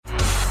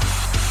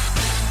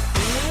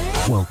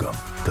Welcome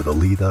to the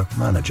Leader,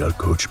 Manager,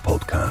 Coach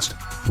podcast,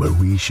 where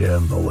we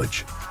share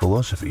knowledge,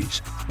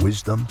 philosophies,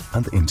 wisdom,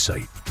 and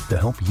insight to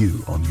help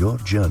you on your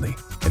journey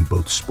in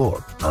both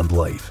sport and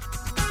life.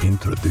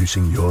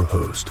 Introducing your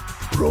host,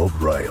 Rob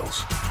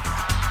Riles.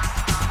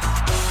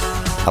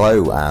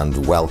 Hello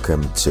and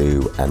welcome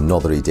to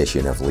another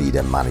edition of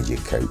Leader, Manager,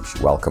 Coach.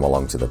 Welcome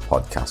along to the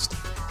podcast.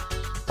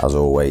 As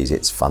always,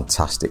 it's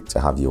fantastic to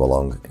have you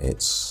along.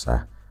 It's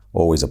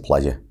always a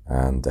pleasure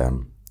and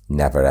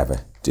never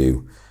ever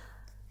do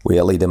we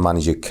at Leader,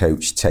 Manager,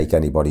 Coach take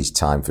anybody's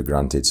time for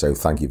granted. So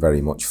thank you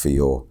very much for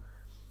your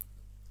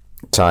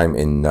time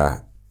in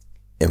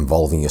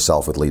involving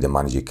yourself with Leader,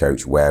 Manager,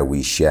 Coach, where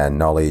we share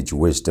knowledge,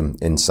 wisdom,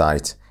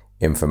 insight,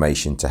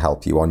 information to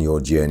help you on your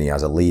journey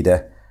as a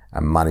leader,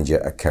 a manager,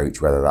 a coach,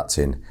 whether that's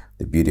in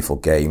the beautiful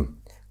game,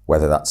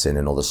 whether that's in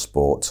another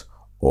sport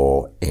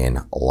or in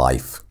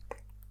life.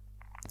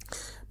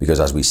 Because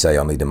as we say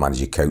on Leader,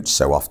 Manager, Coach,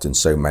 so often,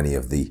 so many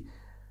of the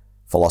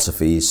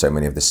philosophies, so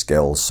many of the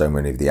skills, so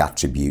many of the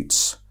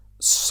attributes,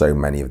 so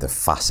many of the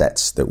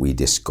facets that we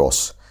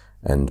discuss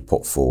and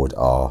put forward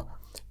are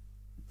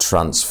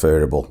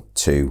transferable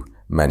to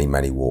many,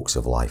 many walks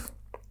of life.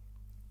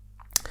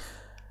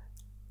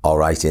 All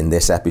right, in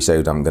this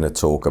episode, I'm going to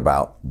talk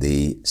about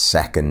the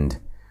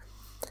second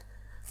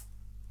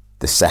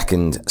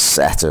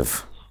set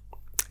of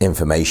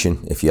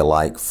information, if you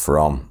like,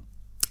 from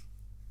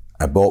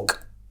a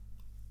book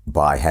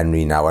by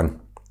Henry Nouwen.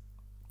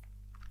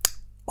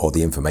 Or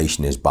the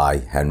information is by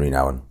Henry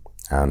Nouwen,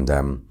 and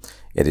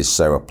it is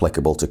so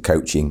applicable to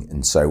coaching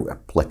and so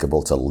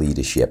applicable to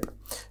leadership.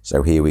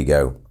 So here we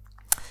go.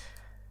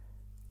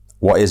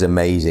 What is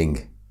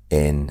amazing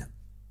in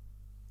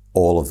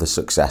all of the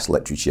success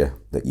literature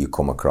that you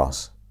come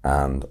across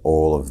and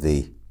all of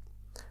the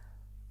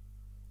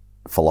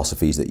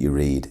philosophies that you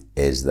read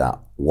is that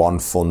one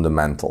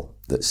fundamental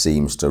that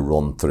seems to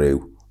run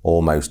through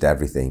almost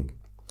everything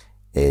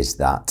is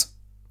that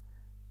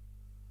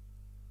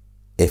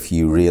if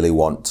you really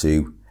want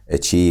to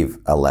achieve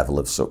a level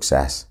of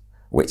success,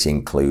 which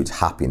includes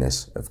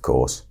happiness, of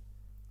course,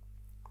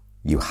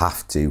 you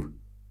have to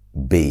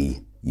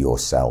be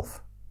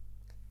yourself.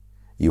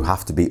 You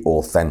have to be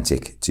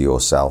authentic to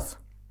yourself.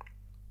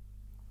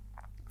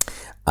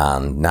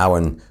 And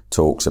Nouwen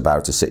talks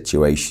about a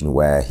situation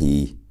where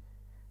he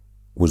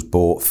was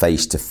brought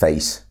face to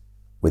face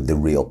with the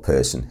real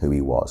person who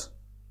he was.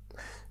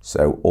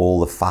 So all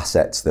the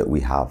facets that we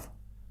have,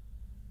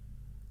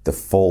 the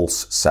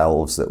false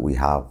selves that we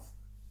have,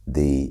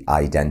 the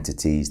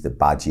identities, the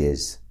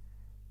badges,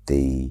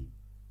 the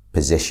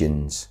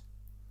positions,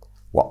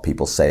 what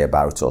people say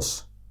about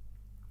us,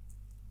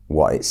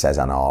 what it says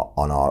on our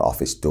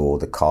office door,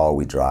 the car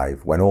we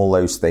drive, when all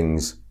those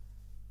things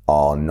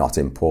are not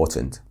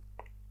important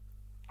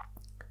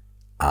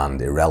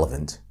and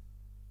irrelevant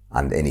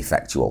and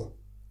ineffectual,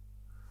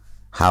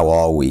 how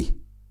are we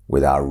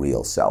with our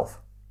real self?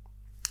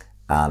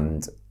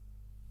 And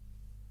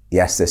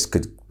yes, this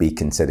could be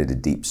considered a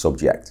deep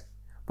subject,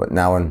 but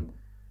Nouwen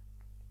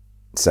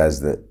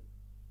says that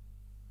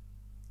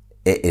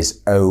it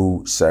is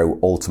oh so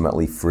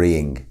ultimately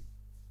freeing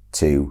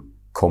to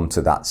come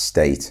to that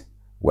state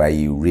where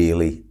you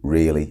really,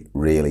 really,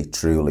 really,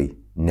 truly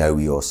know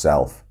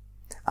yourself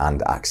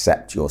and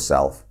accept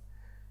yourself,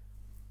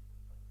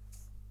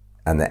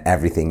 and that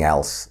everything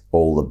else,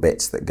 all the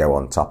bits that go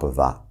on top of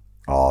that,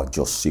 are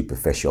just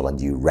superficial,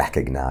 and you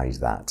recognize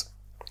that.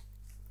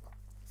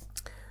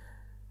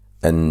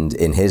 And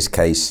in his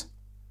case,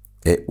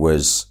 it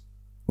was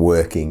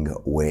working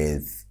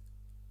with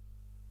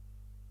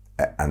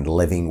and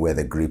living with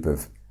a group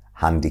of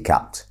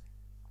handicapped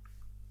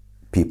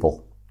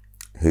people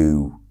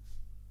who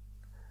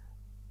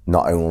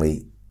not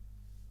only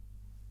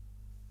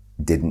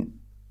didn't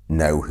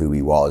know who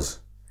he was,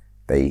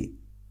 they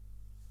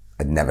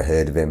had never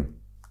heard of him,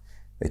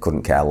 they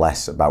couldn't care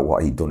less about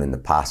what he'd done in the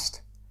past.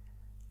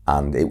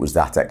 And it was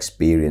that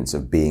experience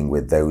of being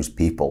with those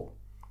people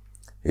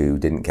who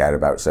didn't care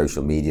about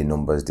social media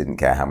numbers, didn't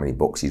care how many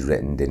books he'd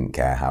written, didn't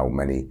care how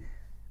many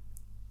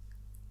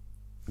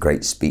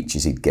great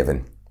speeches he'd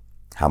given,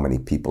 how many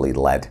people he'd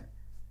led.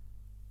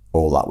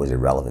 All that was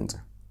irrelevant.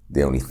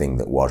 The only thing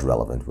that was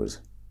relevant was,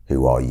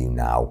 who are you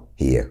now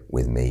here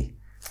with me?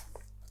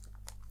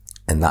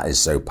 And that is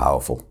so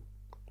powerful.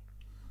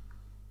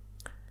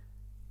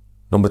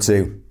 Number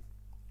 2,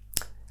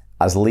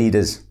 as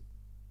leaders,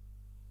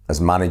 as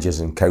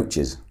managers and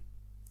coaches,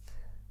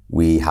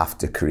 we have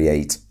to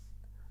create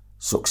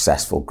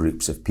successful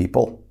groups of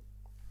people.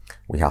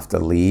 We have to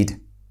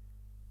lead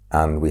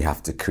and we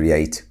have to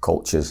create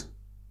cultures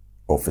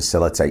or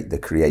facilitate the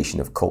creation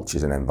of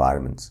cultures and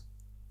environments.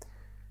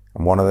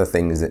 And one of the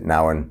things that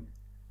Nouwen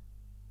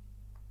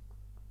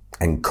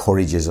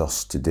encourages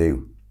us to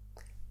do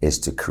is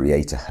to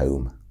create a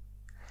home.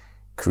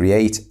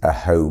 Create a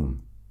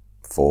home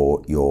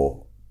for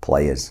your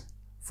players,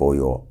 for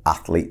your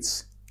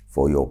athletes,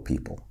 for your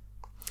people.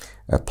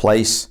 A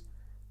place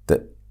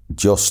that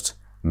just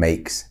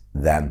makes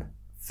them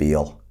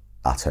feel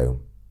at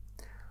home.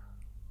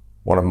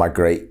 One of my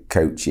great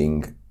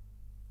coaching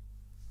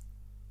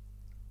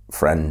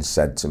friends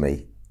said to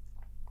me,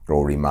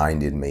 or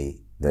reminded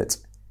me, that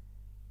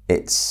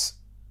it's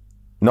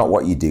not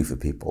what you do for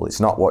people, it's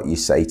not what you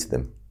say to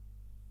them,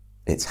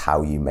 it's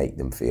how you make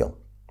them feel.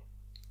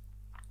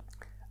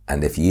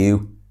 And if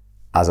you,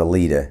 as a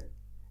leader,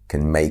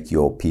 can make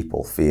your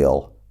people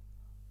feel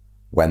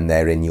when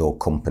they're in your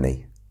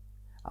company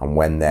and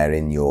when they're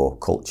in your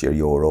culture,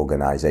 your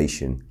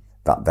organization,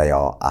 that they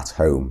are at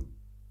home,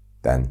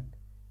 then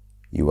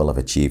you will have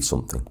achieved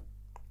something.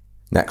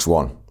 Next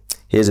one.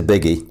 Here's a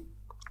biggie,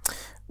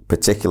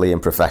 particularly in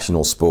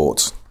professional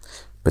sports,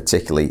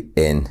 particularly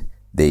in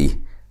the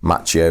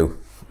macho,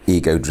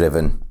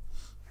 ego-driven,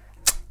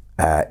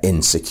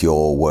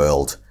 insecure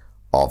world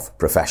of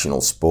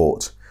professional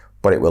sport,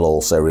 but it will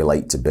also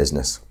relate to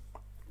business.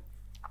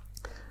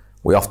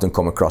 We often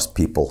come across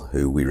people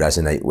who we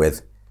resonate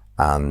with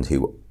and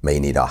who may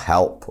need our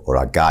help or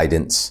our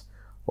guidance,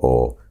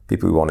 or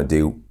people we want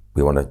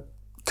to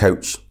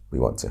coach, we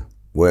want to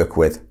work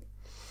with,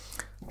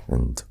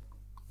 and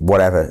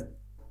whatever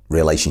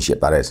relationship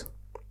that is.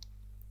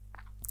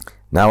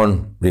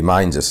 Nouwen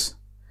reminds us,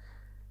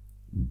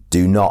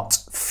 do not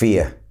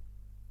fear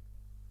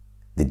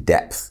the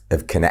depth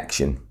of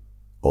connection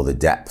or the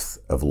depth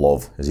of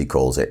love, as he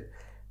calls it,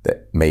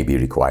 that may be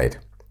required.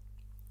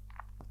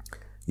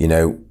 You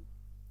know,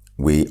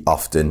 we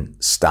often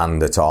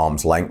stand at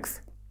arm's length,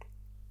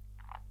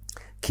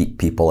 keep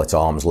people at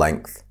arm's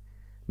length,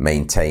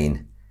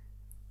 maintain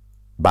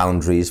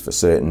boundaries for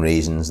certain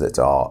reasons that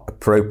are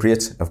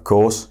appropriate, of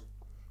course,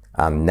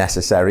 and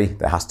necessary.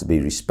 There has to be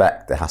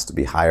respect, there has to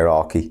be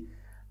hierarchy,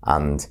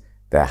 and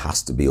there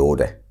has to be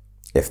order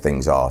if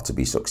things are to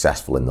be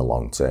successful in the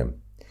long term.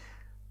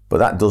 But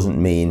that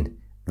doesn't mean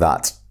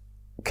that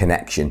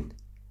connection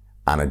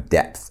and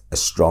a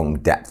strong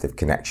depth of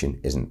connection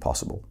isn't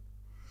possible.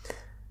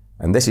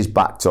 And this is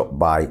backed up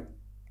by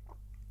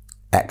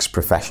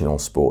ex-professional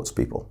sports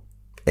people,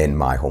 in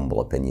my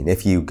humble opinion.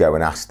 If you go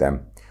and ask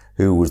them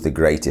who was the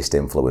greatest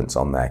influence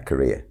on their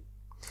career,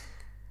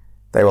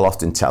 they will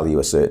often tell you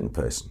a certain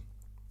person.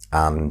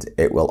 And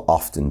it will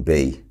often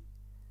be,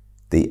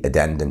 the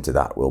addendum to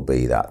that will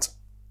be that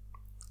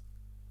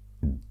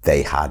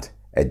they had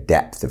a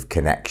depth of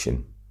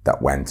connection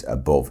that went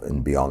above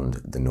and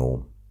beyond the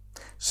norm.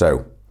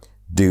 So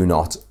do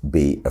not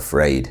be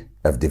afraid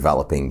of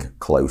developing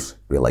close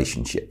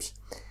relationships.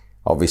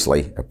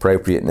 Obviously,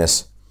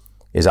 appropriateness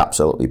is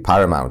absolutely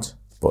paramount,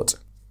 but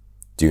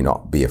do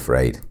not be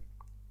afraid.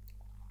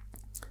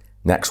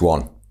 Next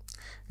one.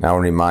 Now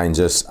reminds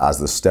us, as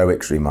the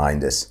Stoics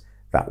remind us,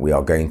 that we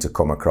are going to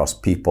come across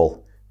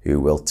people who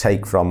will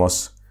take from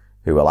us,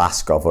 who will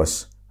ask of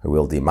us, who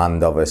will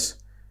demand of us,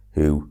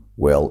 who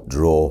will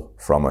draw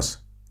from us.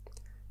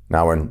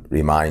 Nouwen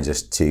reminds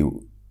us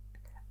to,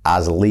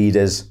 as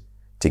leaders,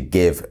 to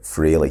give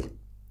freely.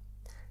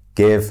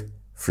 Give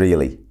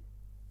freely.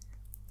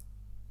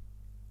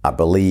 I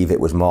believe it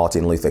was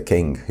Martin Luther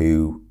King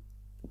who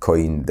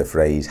coined the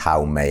phrase,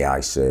 "How may I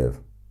serve?"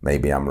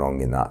 Maybe I'm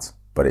wrong in that,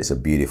 but it's a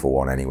beautiful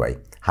one anyway.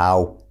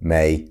 How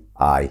may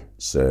I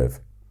serve?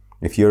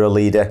 If you're a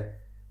leader,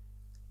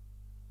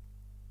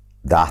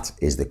 that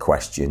is the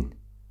question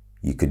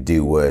you could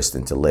do worse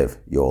than to live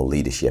your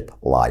leadership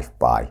life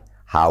by.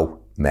 How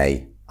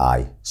may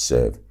I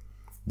serve?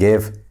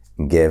 Give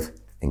and give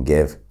and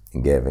give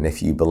and give. And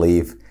if you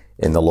believe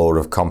in the law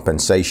of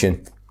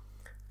compensation,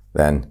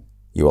 then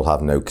you will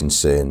have no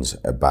concerns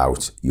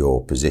about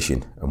your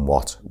position and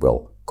what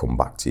will come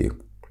back to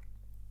you.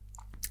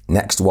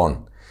 Next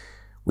one.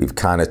 We've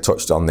kind of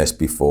touched on this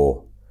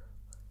before,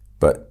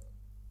 but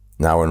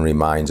Nouwen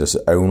reminds us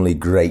that only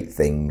great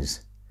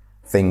things,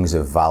 things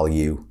of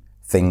value,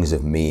 things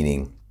of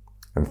meaning,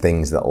 and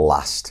things that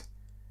last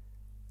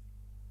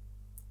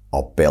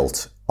are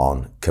built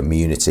on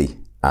community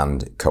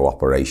and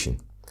cooperation.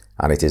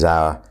 And it is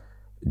our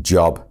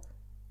job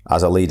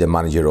as a leader,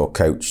 manager, or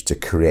coach to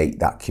create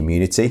that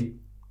community,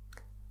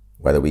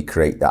 whether we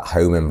create that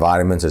home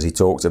environment, as he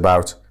talked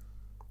about,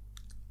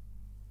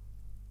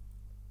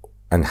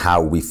 and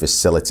how we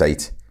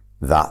facilitate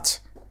that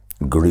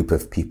group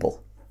of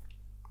people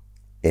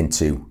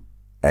into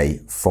a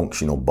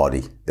functional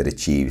body that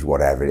achieves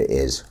whatever it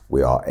is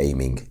we are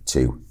aiming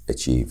to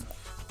achieve.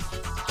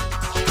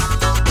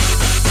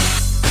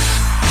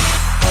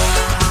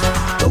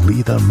 The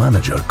Leader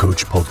Manager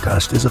Coach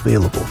podcast is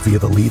available via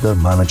the Leader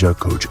Manager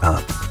Coach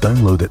app.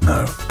 Download it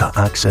now to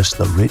access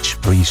the rich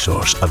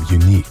resource of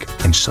unique,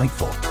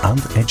 insightful and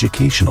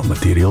educational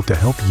material to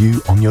help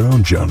you on your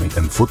own journey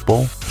in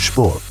football,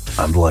 sport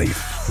and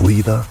life.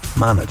 Leader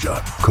Manager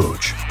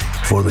Coach.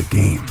 For the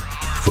game,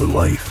 for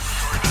life.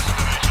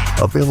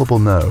 Available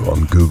now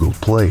on Google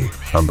Play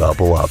and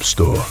Apple App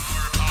Store.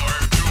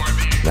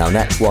 Now,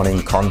 next one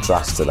in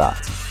contrast to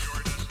that.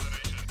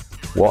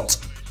 What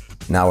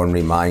Nouwen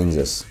reminds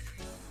us,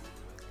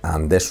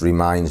 and this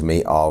reminds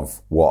me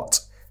of what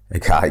a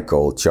guy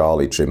called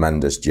Charlie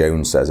Tremendous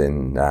Jones says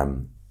in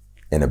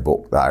a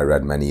book that I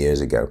read many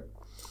years ago.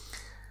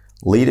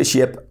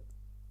 Leadership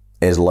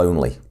is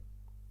lonely.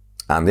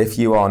 And if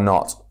you are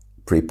not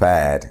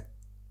prepared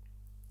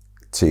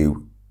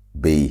to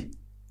be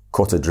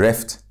cut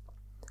adrift,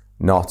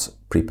 not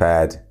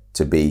prepared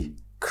to be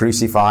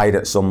crucified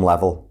at some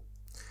level,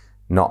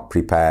 not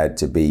prepared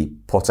to be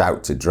put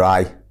out to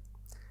dry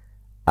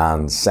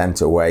and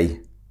sent away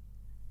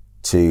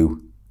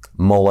to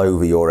mull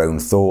over your own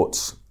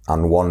thoughts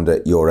and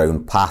wander your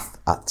own path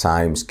at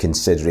times,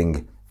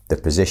 considering the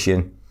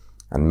position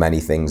and many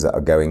things that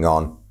are going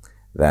on,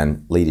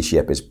 then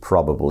leadership is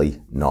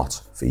probably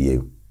not for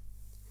you.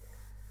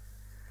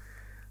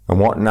 And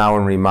what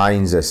Nouwen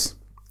reminds us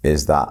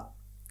is that,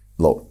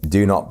 look,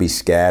 do not be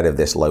scared of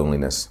this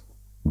loneliness.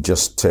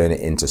 Just turn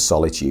it into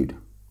solitude.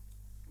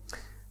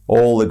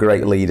 All the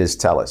great leaders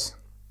tell us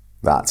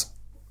that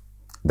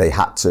they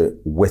had to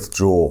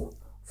withdraw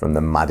from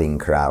the madding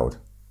crowd.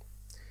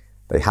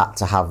 They had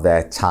to have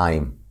their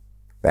time,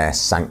 their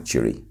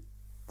sanctuary,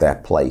 their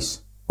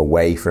place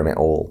away from it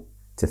all,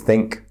 to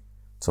think,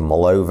 to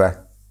mull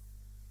over,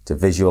 to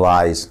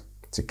visualize,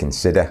 to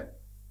consider,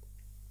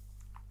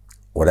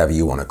 whatever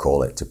you want to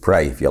call it, to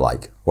pray if you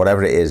like,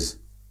 whatever it is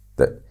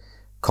that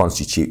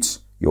constitutes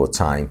your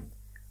time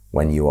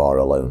when you are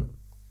alone.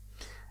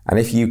 And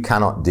if you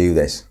cannot do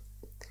this,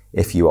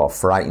 if you are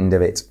frightened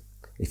of it,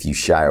 if you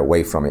shy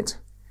away from it,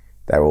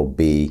 there will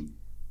be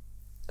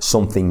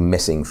something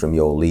missing from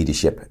your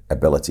leadership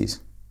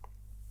abilities.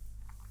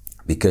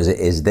 Because it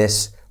is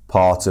this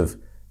part of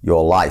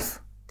your life,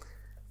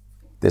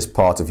 this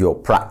part of your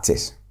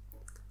practice,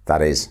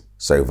 that is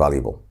so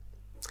valuable.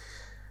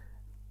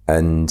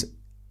 And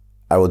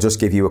I will just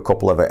give you a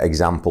couple of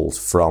examples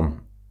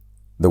from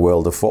the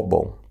world of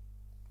football.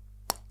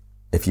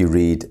 If you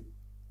read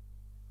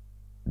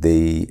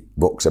the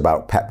books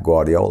about Pep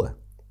Guardiola,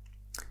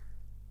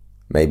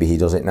 maybe he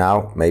does it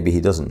now, maybe he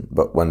doesn't,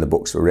 but when the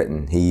books were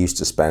written, he used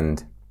to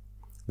spend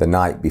the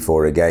night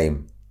before a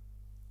game,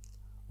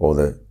 or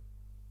the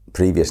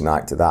previous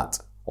night to that,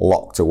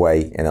 locked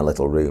away in a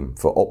little room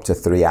for up to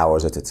 3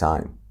 hours at a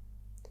time,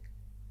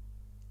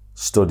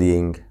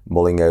 studying,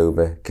 mulling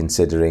over,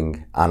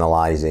 considering,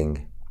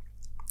 analysing,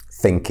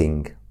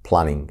 thinking,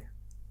 planning.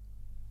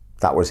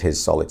 That was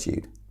his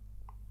solitude.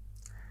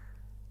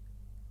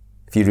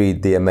 If you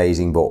read the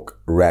amazing book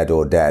Red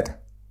or Dead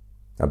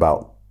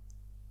about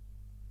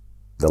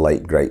the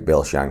late great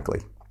Bill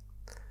Shankly,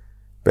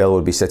 Bill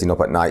would be sitting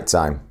up at night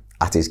time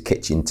at his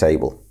kitchen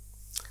table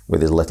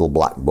with his little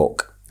black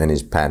book and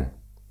his pen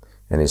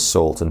and his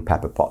salt and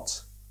pepper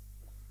pots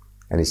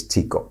and his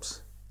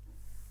teacups,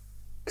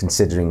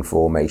 considering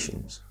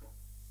formations,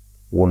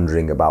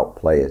 wondering about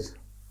players,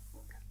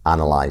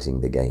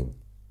 analysing the game.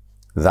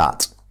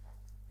 That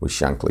was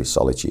Shankly's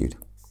solitude.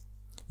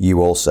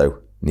 You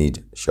also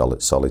need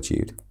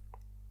solitude.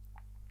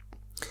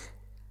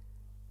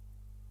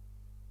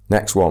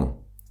 Next one.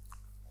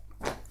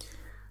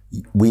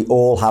 We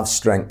all have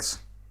strengths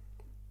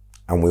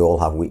and we all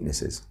have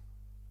weaknesses.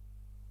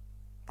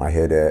 I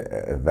heard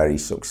a very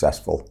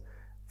successful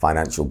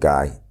financial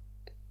guy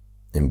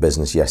in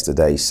business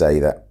yesterday say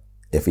that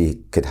if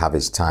he could have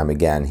his time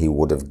again, he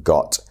would have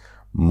got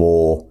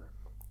more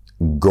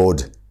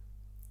good,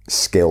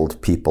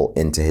 skilled people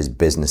into his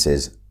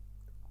businesses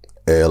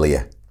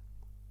earlier,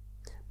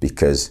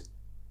 because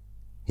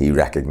he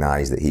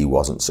recognized that he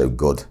wasn't so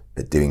good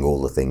at doing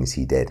all the things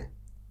he did.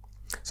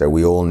 So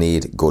we all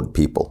need good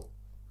people.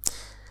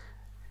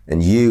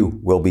 And you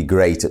will be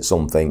great at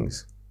some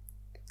things.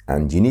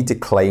 And you need to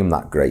claim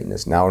that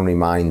greatness. Nouwen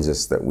reminds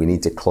us that we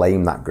need to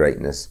claim that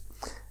greatness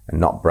and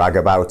not brag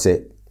about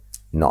it,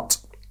 not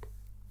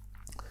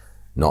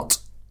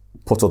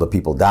put other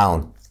people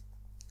down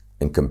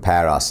and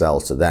compare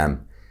ourselves to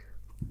them,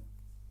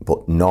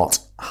 but not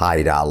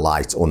hide our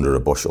light under a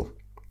bushel.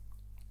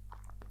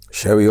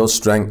 Show your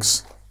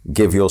strengths,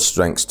 give your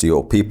strengths to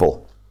your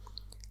people,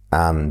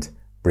 and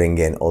bring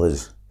in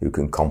others who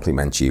can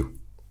complement you,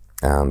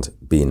 and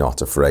be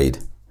not afraid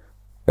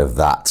of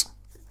that.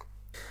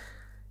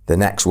 The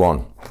next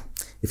one,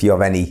 if you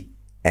have any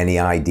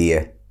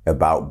idea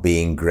about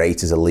being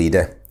great as a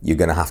leader, you're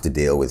going to have to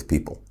deal with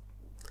people.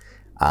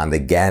 And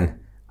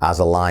again, as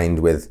aligned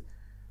with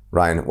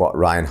what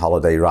Ryan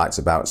Holiday writes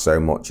about so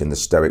much in the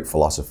Stoic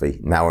philosophy,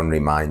 Nouwen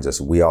reminds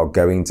us we are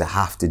going to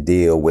have to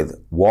deal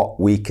with what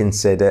we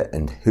consider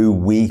and who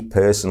we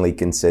personally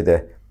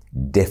consider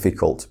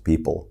difficult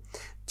people,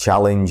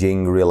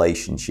 challenging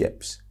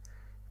relationships,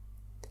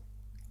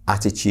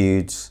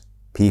 attitudes,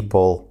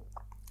 people,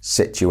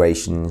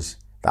 situations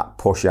that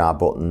push our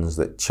buttons,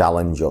 that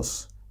challenge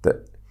us,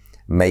 that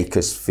make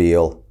us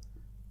feel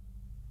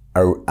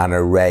an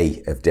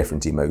array of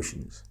different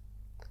emotions.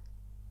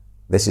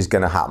 This is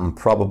going to happen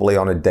probably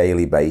on a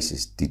daily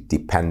basis,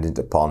 dependent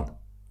upon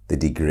the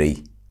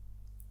degree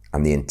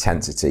and the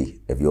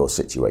intensity of your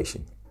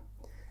situation.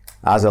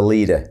 As a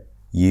leader,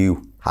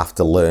 you have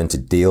to learn to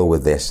deal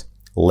with this,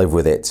 live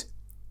with it,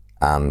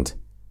 and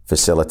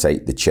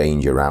facilitate the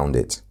change around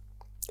it.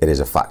 It is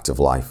a fact of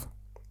life.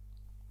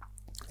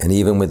 And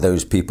even with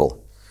those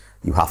people,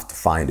 you have to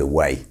find a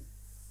way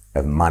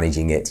of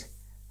managing it.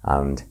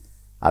 And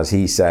as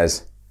he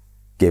says,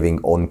 giving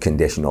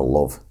unconditional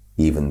love,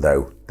 even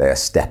though they are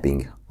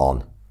stepping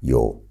on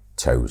your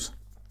toes.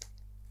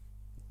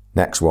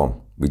 Next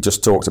one. We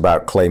just talked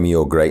about claiming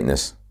your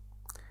greatness.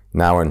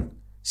 Nouwen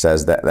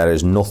says that there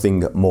is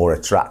nothing more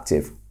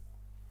attractive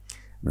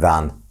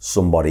than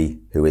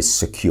somebody who is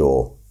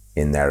secure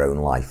in their own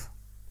life.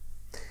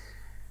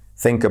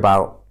 Think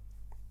about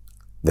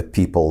the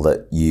people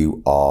that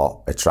you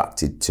are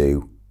attracted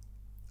to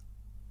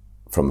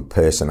from a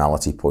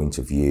personality point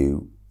of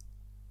view.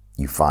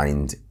 You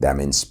find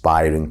them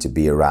inspiring to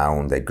be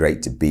around, they're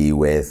great to be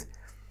with,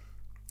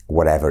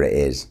 whatever it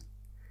is.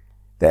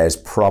 There's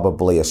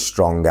probably a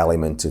strong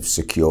element of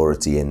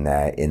security in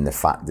there, in the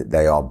fact that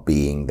they are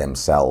being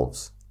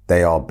themselves.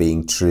 They are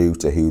being true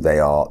to who they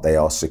are. They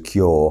are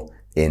secure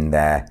in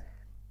their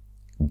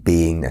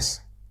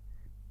beingness.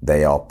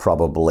 They are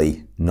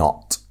probably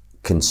not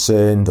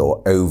concerned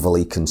or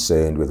overly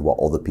concerned with what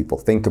other people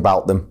think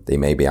about them. They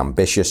may be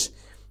ambitious.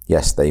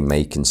 Yes, they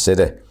may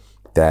consider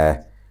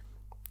their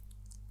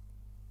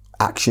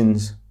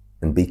actions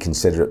and be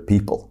considerate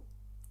people,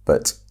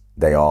 but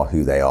they are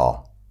who they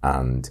are.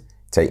 And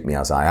take me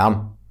as I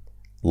am,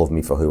 love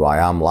me for who I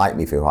am, like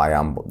me for who I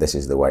am, but this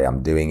is the way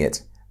I'm doing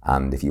it.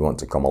 And if you want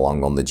to come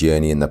along on the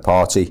journey in the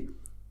party,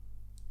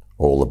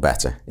 all the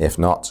better. If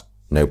not,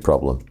 no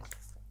problem.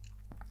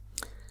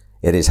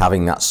 It is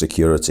having that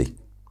security.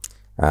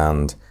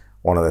 And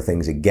one of the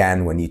things,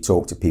 again, when you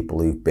talk to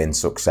people who've been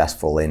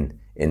successful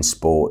in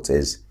sport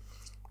is,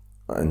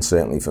 and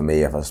certainly for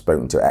me, if I've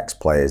spoken to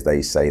ex-players,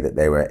 they say that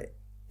they were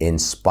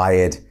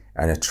inspired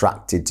and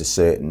attracted to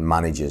certain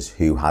managers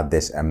who had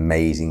this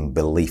amazing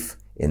belief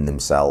in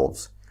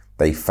themselves.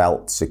 They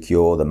felt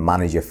secure, the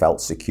manager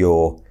felt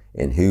secure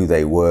in who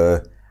they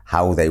were,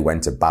 how they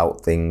went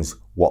about things,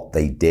 what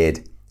they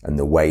did, and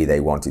the way they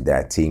wanted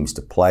their teams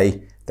to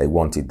play. They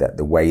wanted that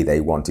the way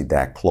they wanted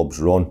their clubs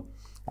run,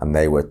 and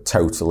they were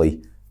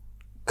totally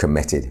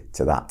committed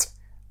to that.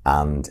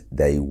 And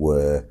they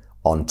were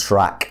on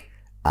track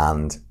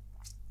and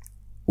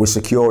were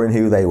secure in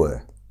who they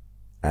were.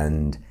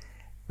 And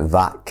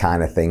that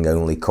kind of thing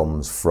only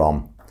comes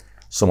from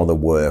some of the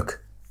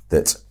work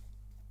that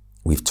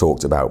we've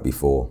talked about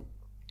before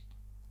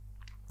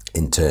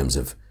in terms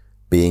of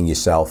being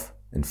yourself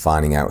and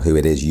finding out who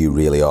it is you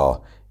really are.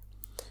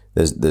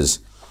 There's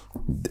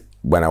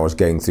when I was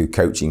going through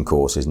coaching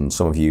courses, and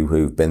some of you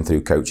who've been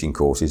through coaching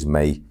courses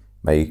may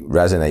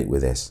resonate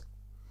with this.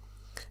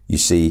 You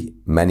see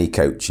many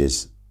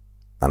coaches,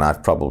 and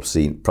I've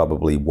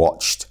probably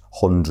watched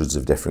hundreds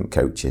of different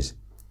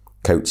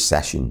coach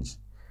sessions,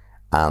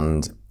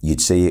 and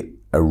you'd see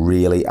a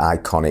really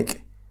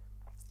iconic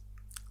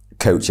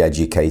coach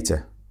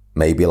educator,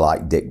 maybe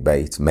like Dick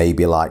Bate,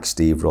 maybe like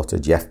Steve Rutter,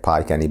 Jeff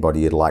Pike,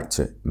 anybody you'd like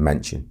to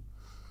mention.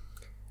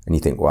 And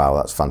you think, wow,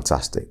 that's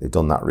fantastic. They've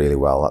done that really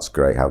well. That's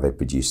great how they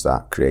produced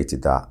that,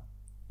 created that,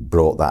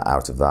 brought that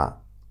out of that.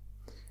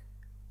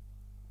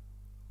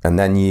 And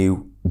then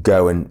you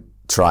go and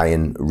try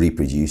and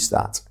reproduce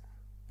that,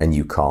 and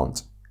you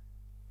can't.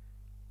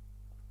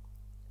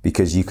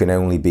 Because you can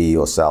only be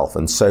yourself.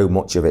 And so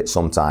much of it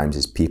sometimes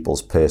is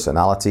people's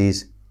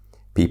personalities,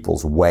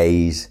 people's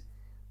ways,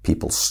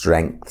 people's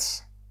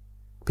strengths,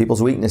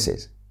 people's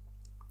weaknesses,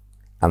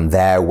 and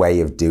their way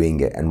of doing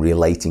it and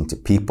relating to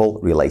people,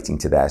 relating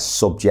to their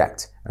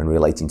subject, and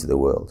relating to the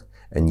world.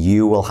 And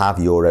you will have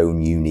your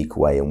own unique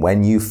way. And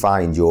when you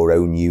find your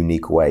own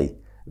unique way,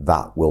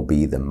 that will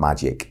be the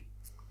magic.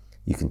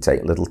 You can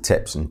take little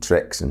tips and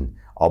tricks and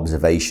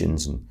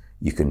observations, and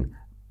you can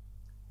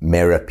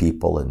mirror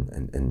people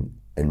and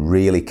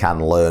really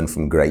can learn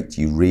from greats.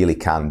 You really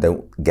can.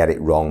 Don't get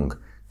it wrong.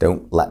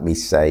 Don't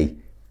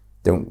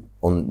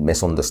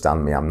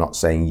misunderstand me. I'm not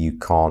saying you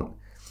can't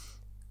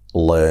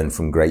learn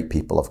from great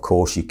people. Of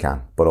course you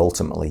can. But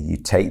ultimately, you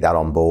take that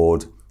on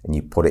board and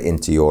you put it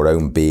into your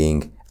own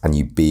being and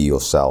you be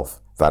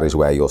yourself. That is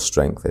where your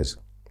strength is.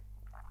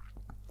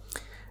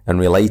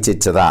 And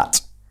related to that,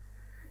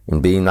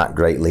 in being that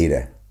great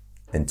leader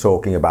and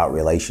talking about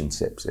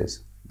relationships,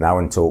 is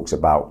Nouwen talks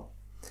about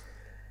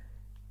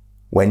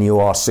when you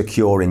are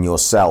secure in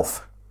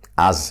yourself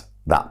as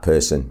that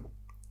person,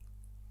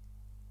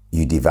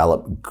 you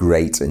develop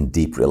great and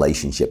deep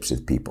relationships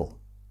with people.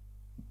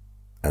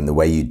 And the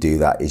way you do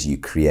that is you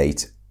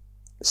create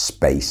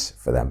space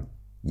for them.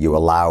 You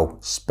allow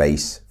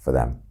space for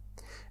them.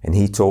 And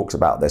he talks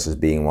about this as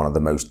being one of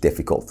the most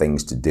difficult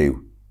things to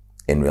do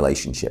in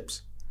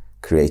relationships,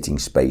 creating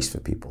space for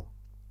people.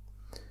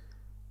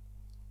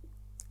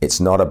 It's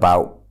not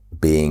about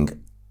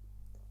being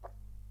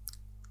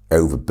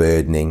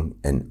overburdening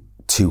and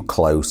too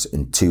close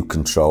and too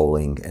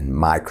controlling and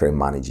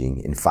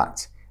micromanaging. In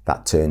fact,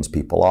 that turns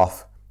people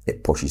off,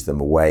 it pushes them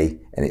away,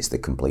 and it's the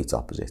complete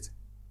opposite.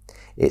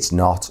 It's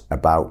not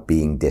about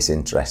being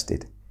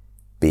disinterested,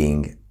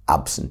 being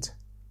absent,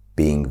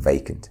 being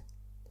vacant.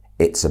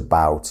 It's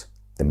about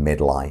the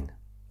midline,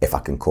 if I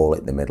can call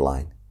it the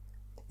midline.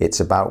 It's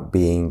about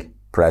being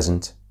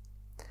present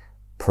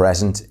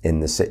in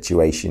the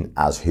situation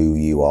as who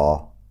you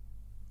are,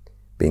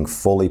 being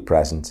fully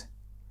present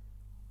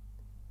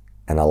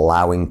and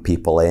allowing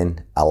people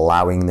in,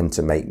 allowing them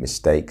to make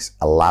mistakes,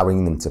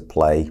 allowing them to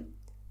play,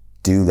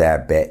 do their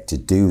bit, to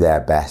do their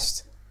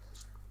best,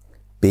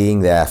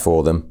 being there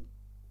for them,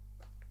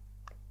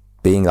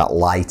 being that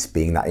light,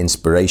 being that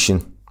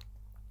inspiration,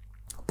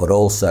 but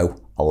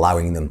also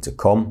allowing them to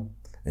come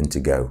and to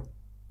go,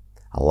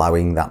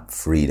 allowing that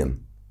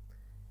freedom.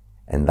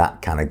 And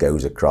that kind of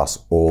goes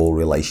across all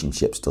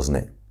relationships, doesn't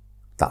it?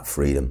 That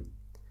freedom.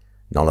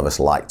 None of us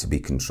like to be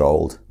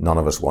controlled. None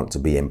of us want to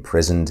be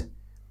imprisoned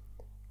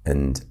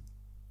and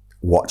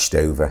watched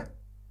over,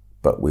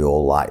 but we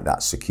all like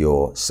that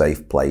secure,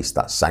 safe place,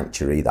 that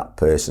sanctuary, that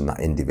person,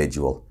 that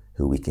individual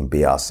who we can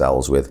be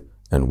ourselves with,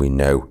 and we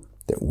know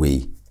that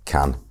we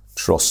can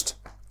trust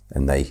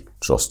and they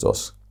trust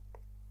us.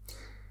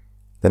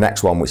 The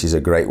next one, which is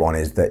a great one,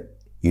 is that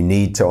you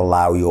need to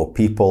allow your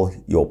people,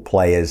 your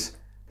players,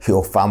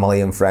 your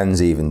family and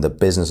friends, even the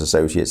business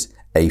associates,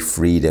 a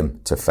freedom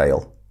to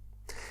fail.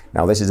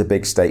 Now, this is a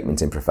big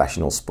statement in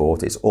professional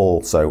sport. It's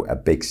also a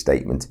big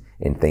statement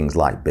in things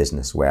like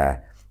business,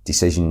 where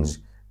decisions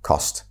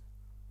cost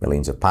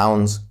millions of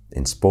pounds,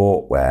 in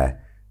sport,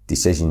 where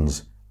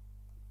decisions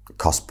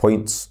cost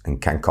points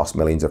and can cost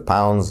millions of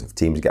pounds if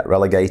teams get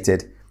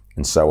relegated,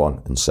 and so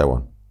on and so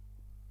on.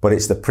 But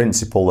it's the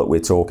principle that we're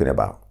talking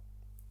about.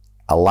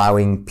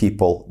 Allowing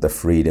people the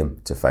freedom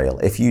to fail.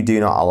 If you do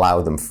not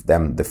allow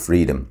them the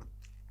freedom,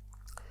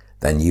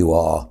 then you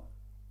are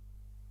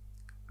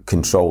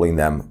controlling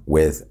them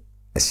with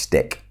a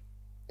stick,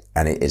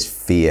 and it is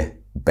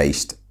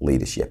fear-based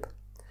leadership.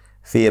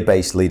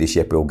 Fear-based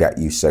leadership will get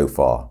you so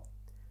far.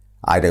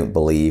 I don't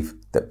believe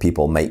that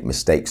people make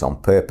mistakes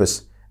on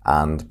purpose,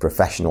 and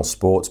professional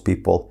sports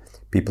people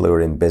who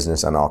are in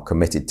business and are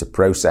committed to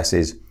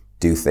processes,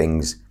 do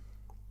things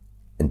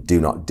and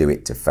do not do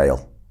it to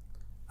fail.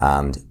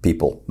 And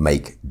people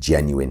make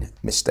genuine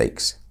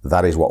mistakes.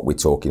 That is what we're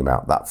talking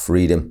about, that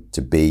freedom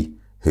to be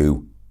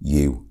who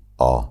you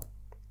are.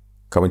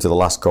 Coming to the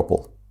last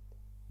couple.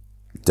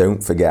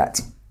 Don't forget,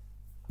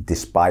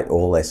 despite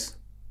all this,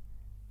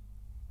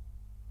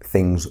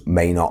 things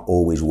may not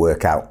always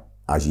work out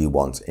as you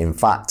want. In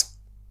fact,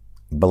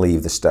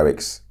 believe the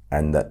Stoics,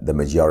 and that the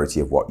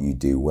majority of what you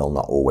do will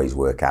not always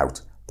work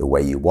out the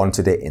way you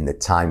wanted it, in the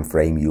time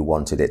frame you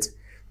wanted it,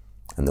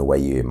 and the way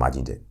you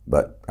imagined it.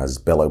 But as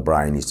Bill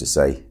O'Brien used to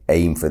say,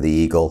 aim for the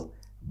eagle,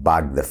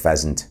 bag the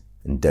pheasant,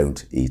 and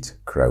don't eat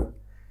crow.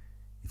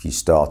 If you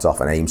start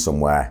off and aim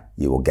somewhere,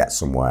 you will get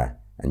somewhere,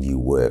 and you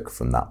work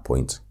from that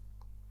point.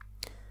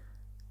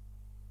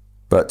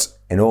 But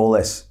in all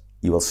this,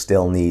 you will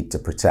still need to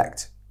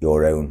protect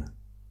your own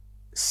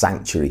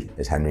sanctuary,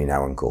 as Henry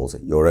Nouwen calls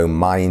it, your own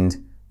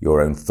mind, your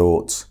own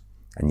thoughts,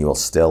 and you will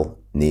still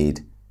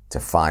need to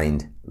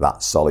find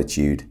that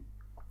solitude,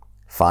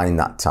 find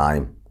that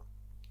time,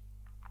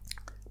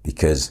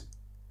 because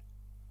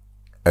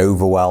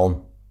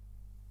overwhelm,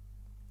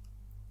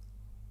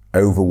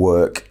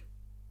 overwork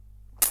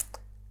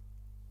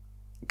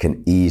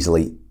can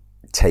easily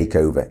take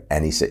over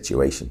any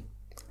situation.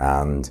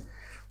 And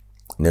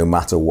no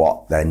matter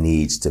what, there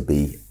needs to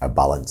be a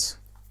balance.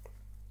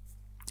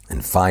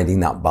 And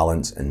finding that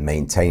balance and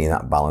maintaining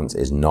that balance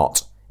is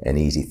not an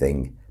easy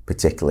thing,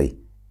 particularly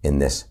in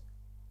this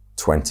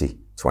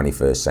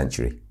 21st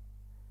century.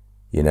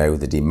 You know,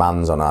 the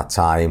demands on our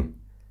time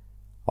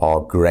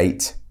are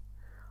great.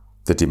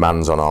 The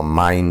demands on our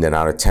mind and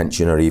our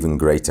attention are even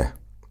greater.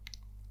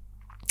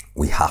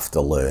 We have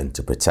to learn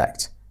to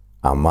protect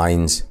our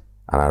minds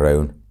and our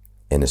own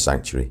inner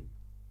sanctuary.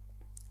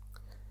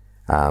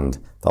 And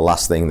the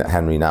last thing that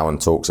Henry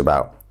Nouwen talks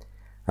about,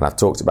 and I've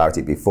talked about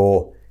it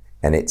before,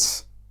 and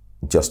it's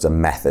just a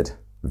method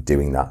of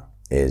doing that,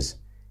 is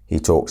he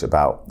talks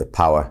about the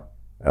power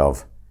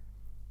of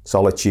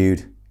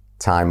solitude,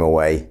 time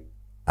away,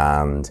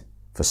 and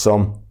for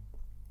some,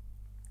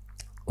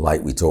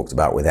 like we talked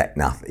about with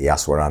Eknath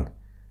Easwaran,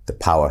 the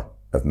power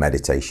of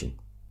meditation.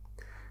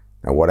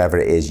 Now, whatever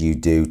it is you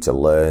do to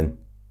learn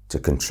to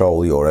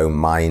control your own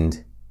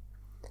mind,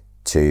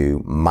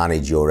 to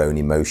manage your own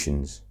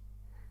emotions,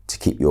 to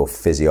keep your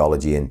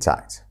physiology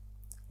intact,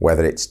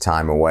 whether it's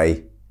time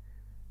away,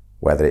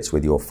 whether it's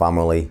with your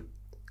family,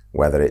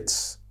 whether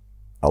it's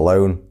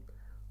alone,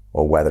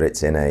 or whether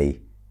it's in a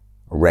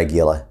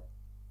regular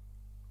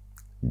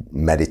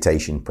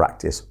meditation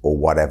practice, or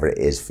whatever it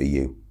is for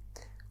you,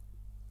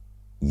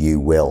 you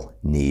will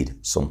need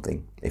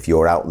something. If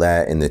you're out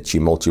there in the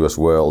tumultuous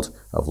world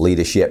of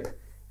leadership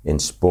in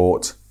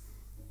sport,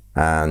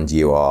 and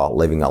you are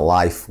living a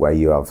life where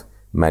you have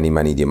many,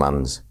 many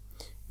demands,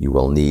 you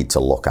will need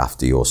to look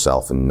after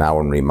yourself. And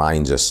Nouwen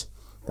reminds us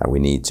that we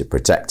need to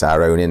protect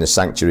our own inner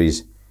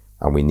sanctuaries,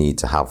 and we need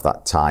to have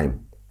that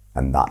time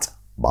and that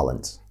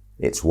balance.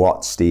 It's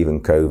what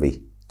Stephen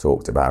Covey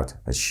talked about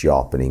as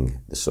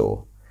sharpening the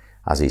saw.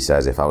 As he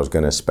says, if I was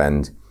going to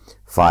spend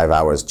 5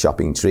 hours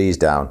chopping trees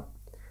down,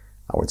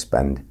 I would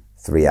spend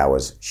 3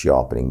 hours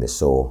sharpening the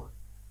saw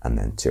and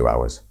then 2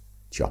 hours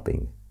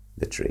chopping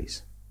the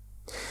trees.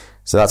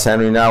 So that's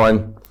Henry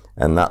Nouwen,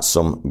 and that's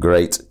some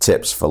great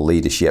tips for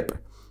leadership.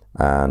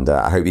 And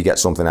I hope you get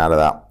something out of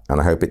that, and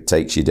I hope it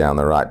takes you down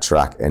the right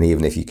track. And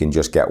even if you can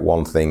just get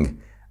one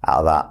thing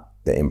out of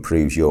that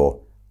improves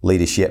your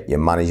leadership, your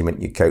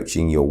management, your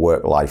coaching, your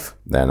work life,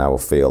 then I will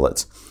feel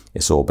that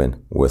it's all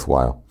been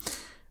worthwhile.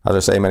 As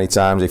I say many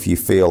times, if you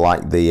feel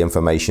like the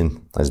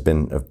information has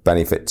been of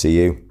benefit to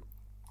you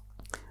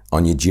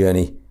on your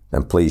journey,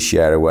 then please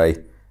share away.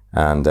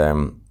 And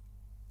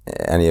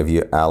any of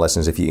you, our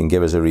listeners, if you can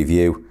give us a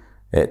review,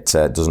 it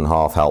doesn't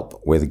half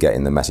help with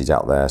getting the message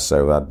out there.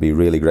 So I'd be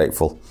really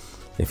grateful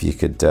if you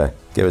could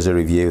give us a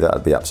review. That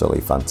would be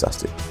absolutely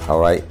fantastic. All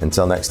right,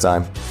 until next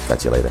time,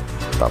 catch you later.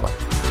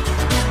 Bye-bye.